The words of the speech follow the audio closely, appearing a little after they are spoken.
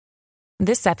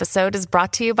This episode is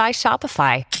brought to you by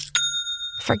Shopify.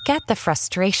 Forget the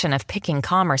frustration of picking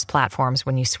commerce platforms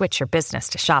when you switch your business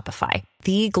to Shopify,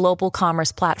 the global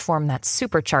commerce platform that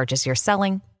supercharges your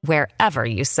selling wherever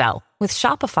you sell. With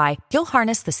Shopify, you'll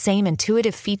harness the same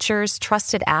intuitive features,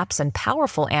 trusted apps, and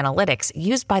powerful analytics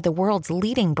used by the world's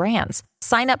leading brands.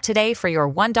 Sign up today for your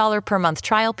 $1 per month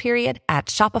trial period at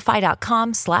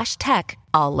shopify.com/tech,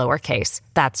 all lowercase.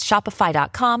 That's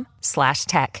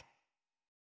shopify.com/tech.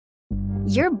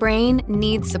 Your brain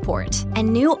needs support,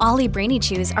 and new Ollie Brainy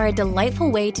Chews are a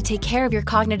delightful way to take care of your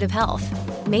cognitive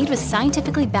health. Made with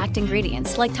scientifically backed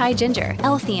ingredients like Thai ginger,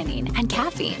 L-theanine, and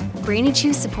caffeine, Brainy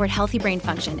Chews support healthy brain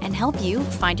function and help you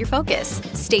find your focus,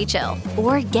 stay chill,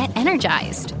 or get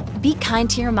energized. Be kind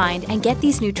to your mind and get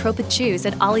these nootropic chews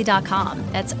at ollie.com.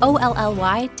 That's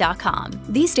OLLY.com.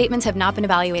 These statements have not been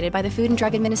evaluated by the Food and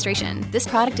Drug Administration. This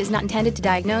product is not intended to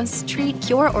diagnose, treat,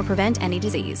 cure, or prevent any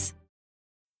disease.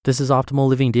 This is Optimal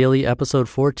Living Daily, episode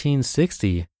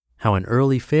 1460, How an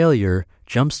Early Failure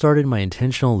Jumpstarted My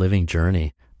Intentional Living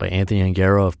Journey by Anthony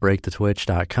Ongaro of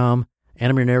BreakTheTwitch.com. And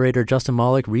I'm your narrator, Justin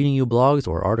Malik, reading you blogs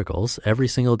or articles every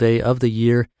single day of the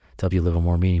year to help you live a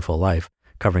more meaningful life,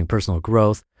 covering personal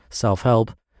growth, self-help,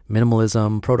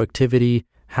 minimalism, productivity,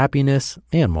 happiness,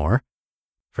 and more.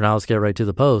 For now, let's get right to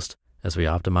the post as we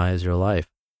optimize your life.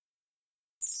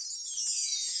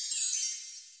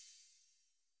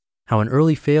 How an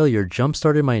Early Failure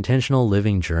Jumpstarted My Intentional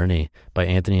Living Journey by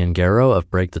Anthony Ongaro of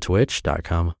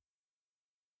BreakTheTwitch.com.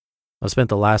 I've spent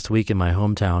the last week in my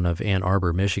hometown of Ann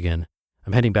Arbor, Michigan.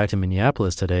 I'm heading back to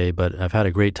Minneapolis today, but I've had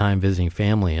a great time visiting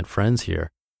family and friends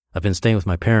here. I've been staying with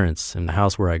my parents in the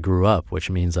house where I grew up, which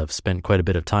means I've spent quite a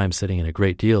bit of time sitting in a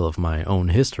great deal of my own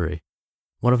history.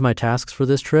 One of my tasks for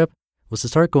this trip was to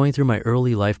start going through my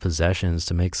early life possessions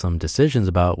to make some decisions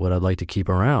about what I'd like to keep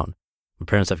around. My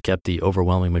parents have kept the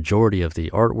overwhelming majority of the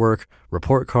artwork,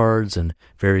 report cards, and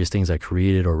various things I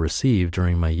created or received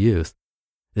during my youth.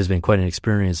 It has been quite an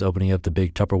experience opening up the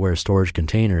big Tupperware storage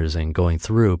containers and going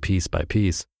through piece by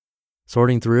piece.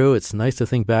 Sorting through, it's nice to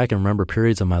think back and remember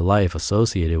periods of my life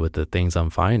associated with the things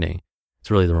I'm finding. It's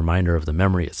really the reminder of the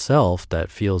memory itself that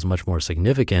feels much more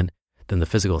significant than the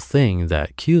physical thing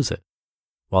that cues it.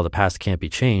 While the past can't be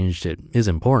changed, it is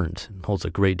important and holds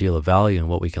a great deal of value in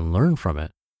what we can learn from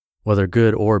it. Whether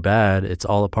good or bad, it's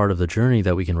all a part of the journey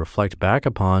that we can reflect back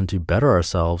upon to better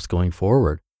ourselves going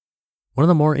forward. One of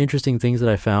the more interesting things that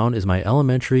I found is my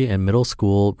elementary and middle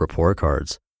school report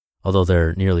cards. Although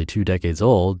they're nearly 2 decades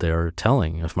old, they are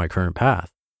telling of my current path.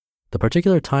 The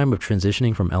particular time of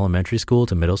transitioning from elementary school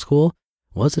to middle school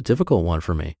was a difficult one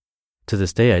for me. To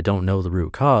this day, I don't know the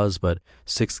root cause, but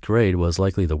 6th grade was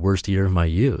likely the worst year of my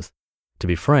youth. To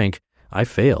be frank, I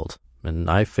failed,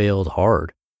 and I failed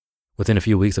hard. Within a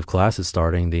few weeks of classes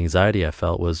starting, the anxiety I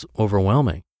felt was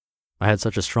overwhelming. I had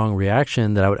such a strong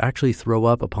reaction that I would actually throw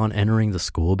up upon entering the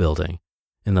school building.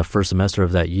 In the first semester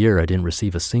of that year, I didn't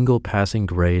receive a single passing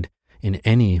grade in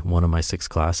any one of my 6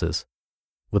 classes.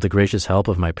 With the gracious help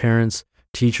of my parents,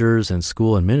 teachers, and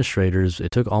school administrators,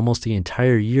 it took almost the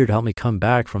entire year to help me come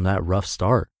back from that rough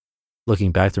start.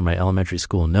 Looking back through my elementary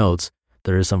school notes,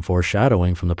 there is some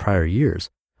foreshadowing from the prior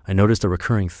years. I noticed a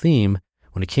recurring theme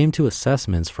when it came to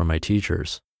assessments from my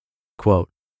teachers. Quote,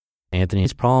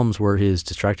 Anthony's problems were his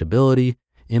distractibility,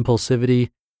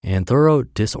 impulsivity, and thorough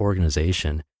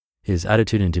disorganization. His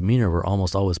attitude and demeanor were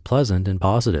almost always pleasant and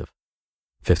positive.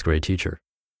 5th grade teacher.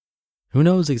 Who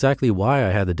knows exactly why I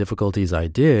had the difficulties I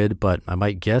did, but I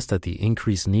might guess that the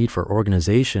increased need for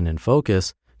organization and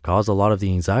focus caused a lot of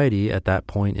the anxiety at that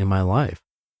point in my life.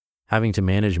 Having to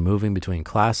manage moving between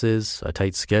classes, a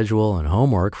tight schedule, and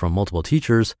homework from multiple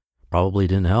teachers probably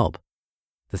didn't help.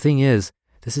 The thing is,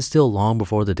 this is still long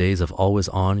before the days of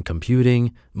always-on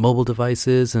computing, mobile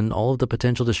devices, and all of the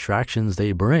potential distractions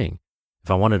they bring. If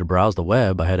I wanted to browse the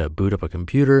web, I had to boot up a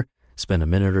computer, spend a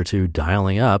minute or two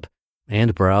dialing up,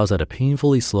 and browse at a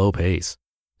painfully slow pace.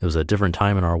 It was a different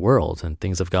time in our world, and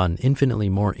things have gotten infinitely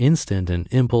more instant and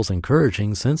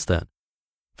impulse-encouraging since then.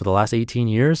 For the last 18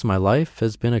 years, my life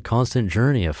has been a constant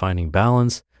journey of finding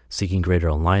balance, seeking greater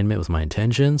alignment with my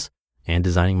intentions, and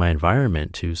designing my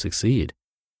environment to succeed.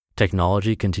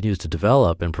 Technology continues to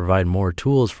develop and provide more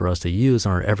tools for us to use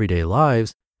in our everyday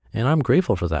lives, and I'm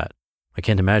grateful for that. I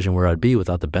can't imagine where I'd be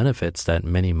without the benefits that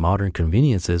many modern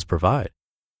conveniences provide.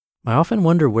 I often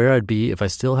wonder where I'd be if I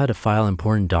still had to file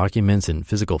important documents in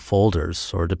physical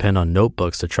folders or depend on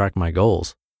notebooks to track my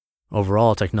goals.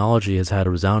 Overall, technology has had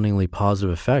a resoundingly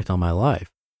positive effect on my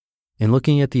life. In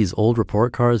looking at these old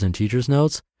report cards and teacher's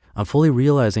notes, I'm fully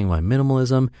realizing why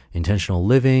minimalism, intentional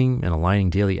living, and aligning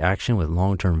daily action with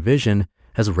long-term vision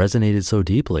has resonated so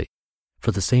deeply.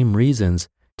 For the same reasons,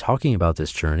 talking about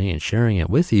this journey and sharing it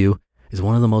with you is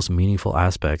one of the most meaningful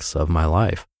aspects of my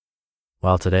life.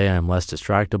 While today I'm less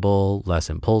distractible, less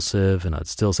impulsive, and I'd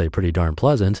still say pretty darn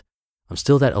pleasant, I'm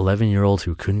still that 11-year-old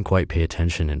who couldn't quite pay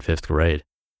attention in 5th grade.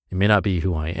 It may not be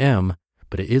who I am,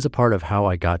 but it is a part of how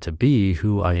I got to be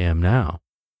who I am now.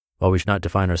 While we should not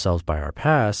define ourselves by our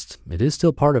past, it is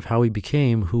still part of how we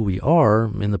became who we are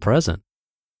in the present.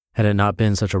 Had it not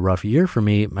been such a rough year for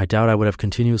me, I doubt I would have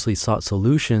continuously sought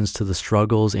solutions to the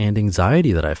struggles and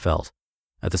anxiety that I felt.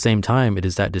 At the same time, it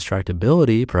is that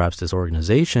distractibility, perhaps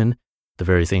disorganization, the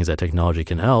very things that technology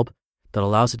can help, that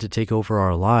allows it to take over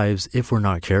our lives if we're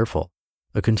not careful.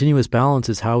 A continuous balance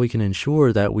is how we can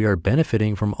ensure that we are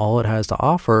benefiting from all it has to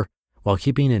offer while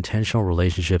keeping intentional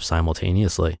relationships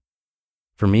simultaneously.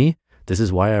 For me, this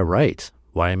is why I write,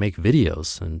 why I make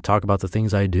videos, and talk about the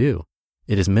things I do.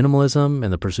 It is minimalism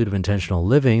and the pursuit of intentional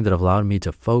living that have allowed me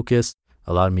to focus,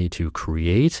 allowed me to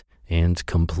create, and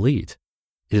complete.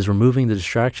 It is removing the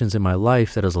distractions in my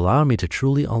life that has allowed me to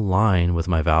truly align with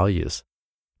my values.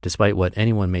 Despite what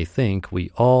anyone may think, we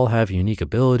all have unique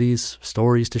abilities,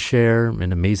 stories to share,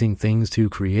 and amazing things to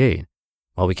create.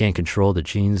 While we can't control the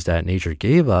genes that nature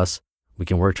gave us, we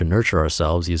can work to nurture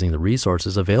ourselves using the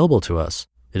resources available to us.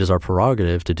 It is our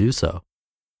prerogative to do so.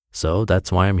 So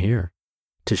that's why I'm here,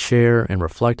 to share and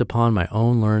reflect upon my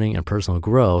own learning and personal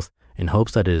growth in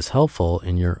hopes that it is helpful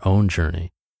in your own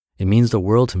journey. It means the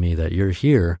world to me that you're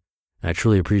here, and I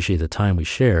truly appreciate the time we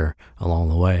share along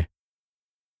the way.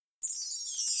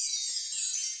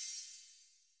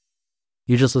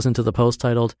 You just listened to the post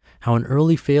titled, How an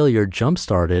Early Failure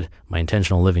Jumpstarted My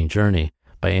Intentional Living Journey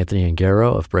by Anthony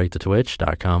Ongaro of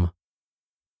BreakTheTwitch.com.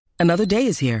 Another day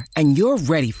is here, and you're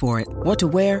ready for it. What to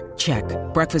wear? Check.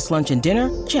 Breakfast, lunch, and dinner?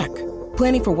 Check.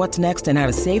 Planning for what's next and how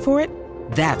to save for it?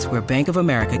 That's where Bank of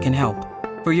America can help.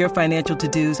 For your financial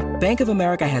to-dos, Bank of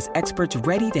America has experts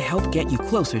ready to help get you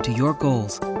closer to your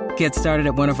goals. Get started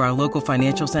at one of our local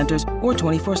financial centers or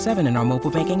 24/7 in our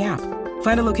mobile banking app.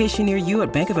 Find a location near you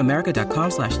at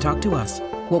bankofamerica.com/talktous.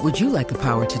 What would you like the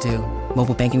power to do?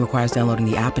 Mobile banking requires downloading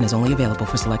the app and is only available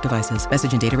for select devices.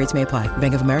 Message and data rates may apply.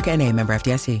 Bank of America N.A., member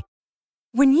FDIC.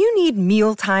 When you need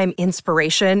mealtime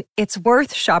inspiration, it's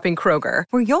worth shopping Kroger,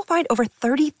 where you'll find over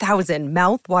 30,000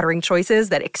 mouth-watering choices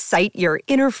that excite your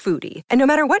inner foodie. And no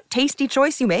matter what tasty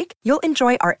choice you make, you'll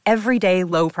enjoy our everyday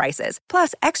low prices,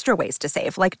 plus extra ways to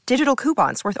save, like digital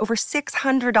coupons worth over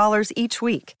 $600 each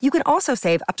week. You can also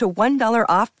save up to $1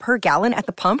 off per gallon at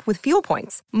the pump with fuel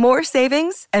points. More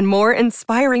savings and more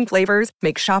inspiring flavors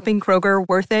make shopping Kroger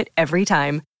worth it every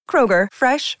time. Kroger,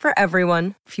 fresh for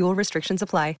everyone. Fuel restrictions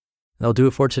apply. That'll do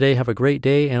it for today. Have a great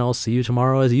day, and I'll see you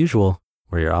tomorrow as usual,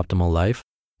 where your optimal life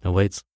awaits.